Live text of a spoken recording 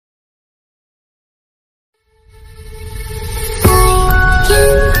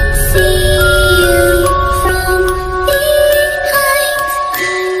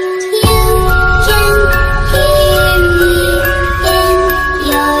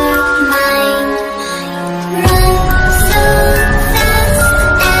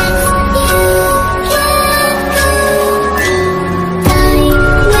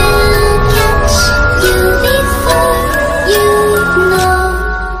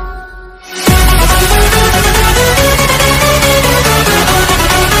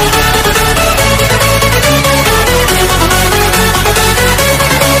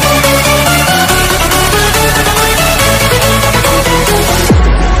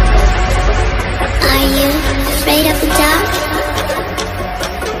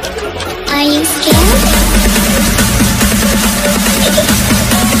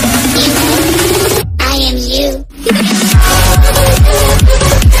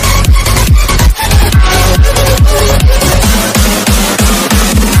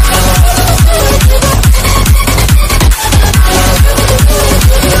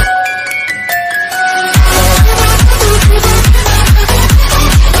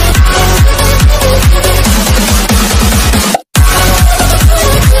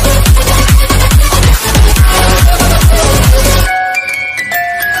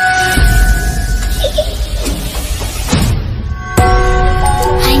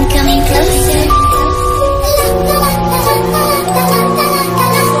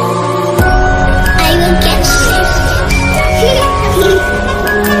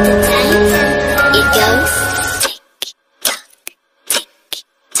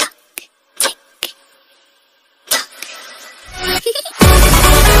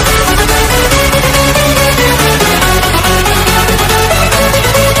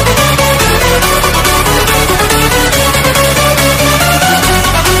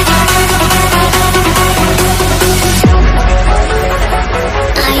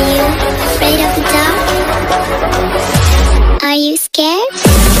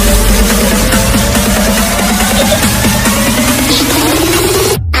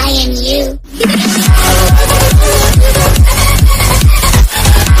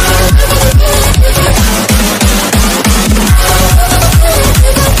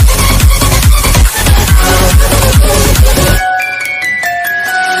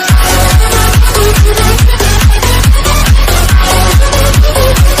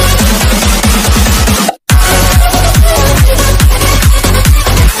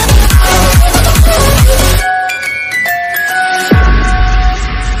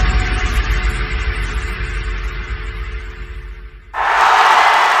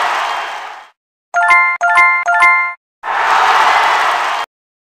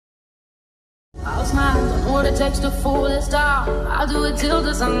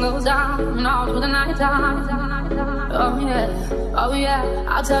sun goes down and all through the night time. Oh yeah,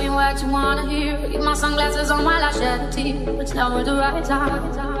 I'll tell you what you wanna hear. Keep my sunglasses on while I shed a tear. It's never the right time.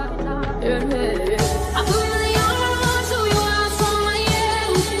 I put my arm on to you out for my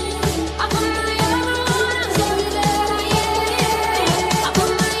years. I put my arm on to you that I am. I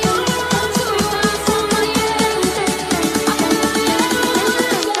put my arm on to you out for my years. I put my arm on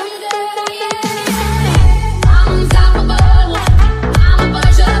to you that I am. I'm unstoppable. I'm a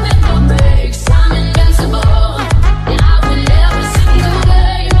bunch of mental breaks. I'm invincible. And I win every single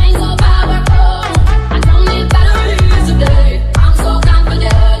day. Rain so powerful. I don't need batteries today. I'm so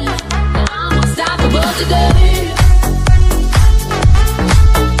confident. I'm unstoppable today.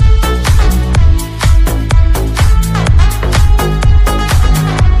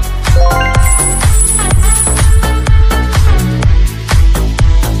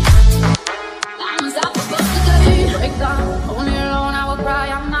 I'm unstoppable today. Break down, only alone I will cry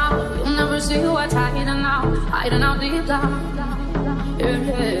out now. You'll never see what's hiding out deep down.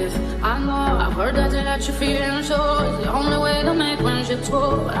 Yeah, I know, I've heard that they let you feel and show. It's the only way to make friendships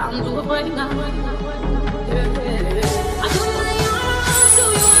go, but I'm too afraid now. I put my arm on to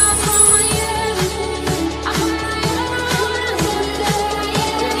you out for my years. I put my arm on to you that I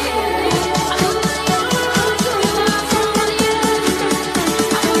am. I put my arm on to you out for my years.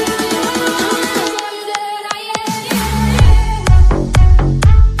 I put my arm on to you that I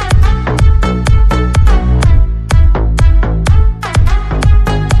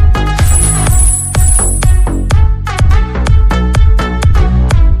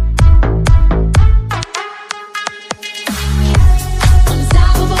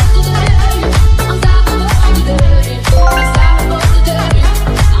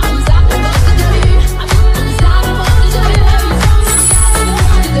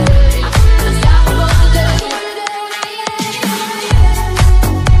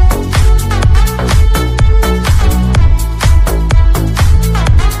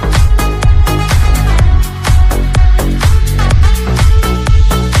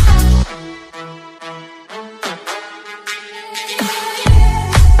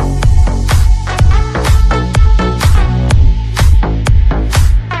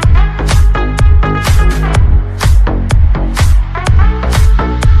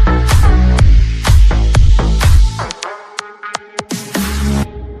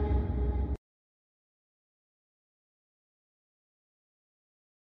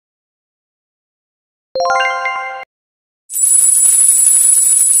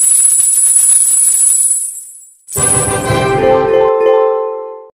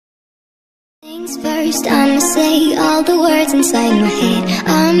First, I'ma say all the words inside my head.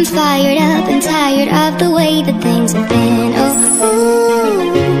 I'm fired up and tired of the way that things have been. Oh,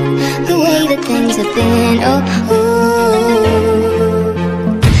 ooh, the way that things have been. Oh, ooh.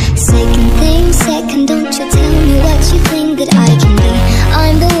 Second thing, second, don't you tell me what you think that I can be.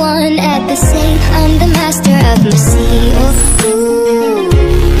 I'm the one at the sea. I'm the master of my sea. Oh, ooh,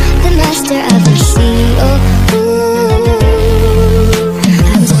 the master of my sea. Oh, ooh.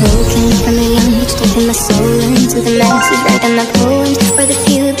 I was broken from a young age, taking my soul into the masses, writing my poems for the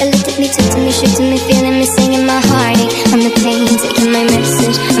few that looked at me, took to me, shook to me, feeling me, singing my heartache. From the pain, taking my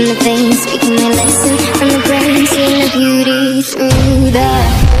message, from the veins, speaking my lesson, from the brain, seeing the beauty through the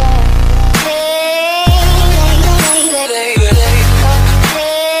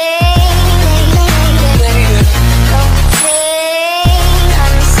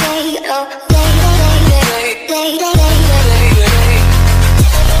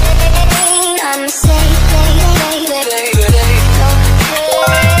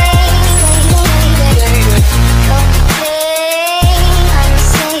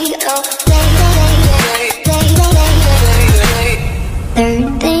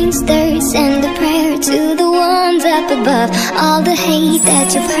above. All the hate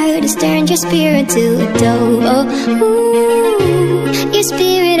that you've heard has turned your spirit to a dove. Oh, ooh, your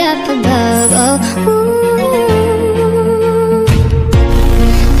spirit up above. Oh, ooh.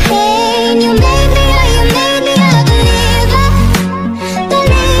 Pain, you made me, oh, you made me a believer,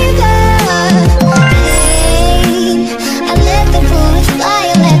 believer. Pain, I let the bullets fly,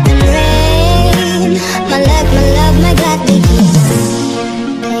 I let them rain. My luck, my love, my God, they keep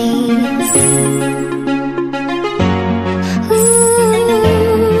pain.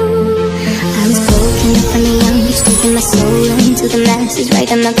 Taking my soul into the masses,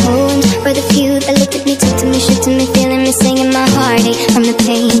 writing my poems for the few that looked at me, took to me, shook to me, feeling me, singing my heartache. From the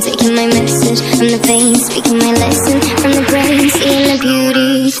pain, taking my message, from the veins, speaking my lesson, from the brain, seeing the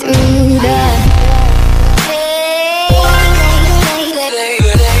beauty through the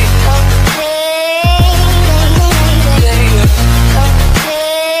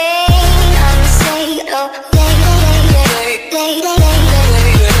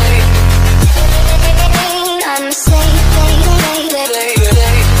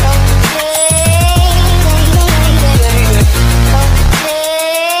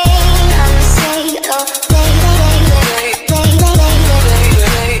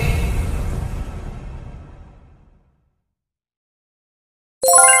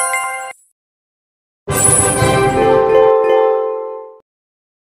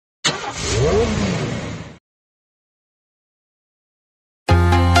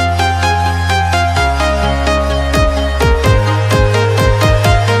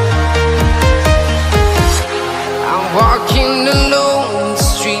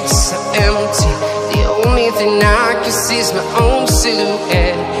just my own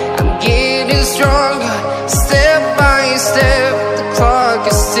silhouette. I'm getting stronger, step by step. The clock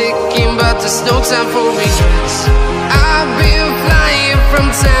is ticking, but there's no time for regrets. I've been flying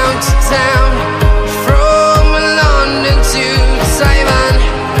from town to town, from London to Taiwan.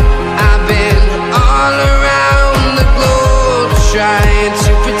 I've been all around the globe, trying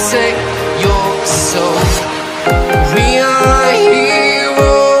to protect your soul. We are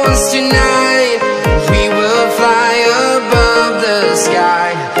heroes tonight. We will fly above the sky.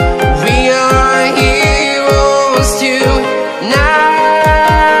 We are heroes tonight.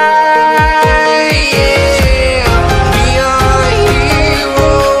 Yeah. We are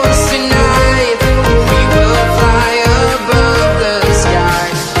heroes tonight. We will fly above the sky.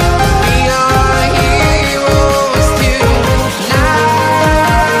 We are heroes tonight.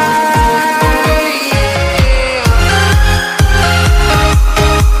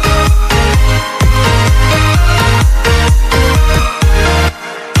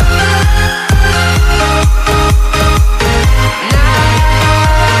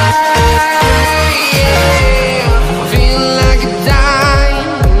 Feel like a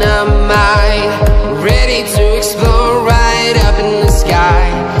dynamite, ready to explode right up in the sky.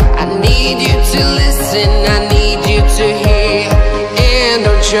 I need you to listen, I need you to hear, and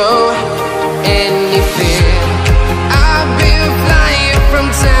don't show any fear. I've been flying from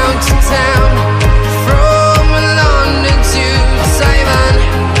town to town, from London to Taiwan.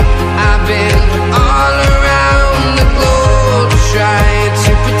 I've been all around the globe, trying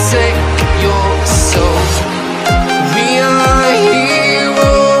to protect your soul. We are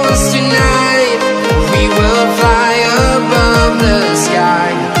heroes tonight. We will fly above the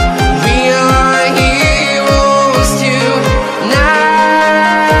sky. We are heroes tonight.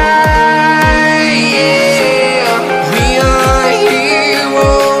 Yeah. We are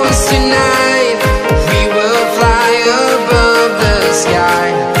heroes tonight. We will fly above the sky.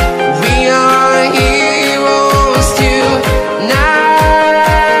 We are heroes tonight.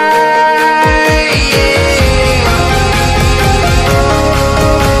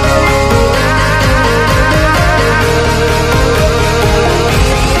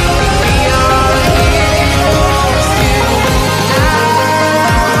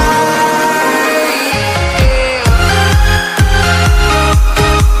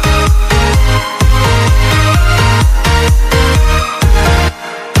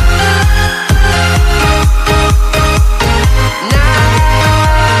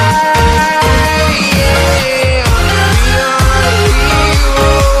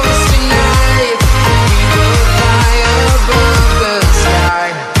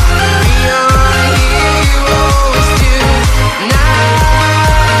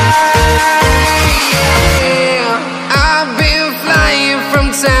 I've been flying from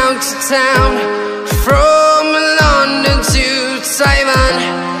town to town, from London to Taiwan.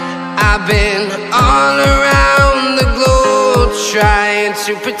 I've been all around the globe, trying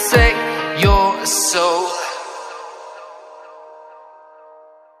to protect your soul.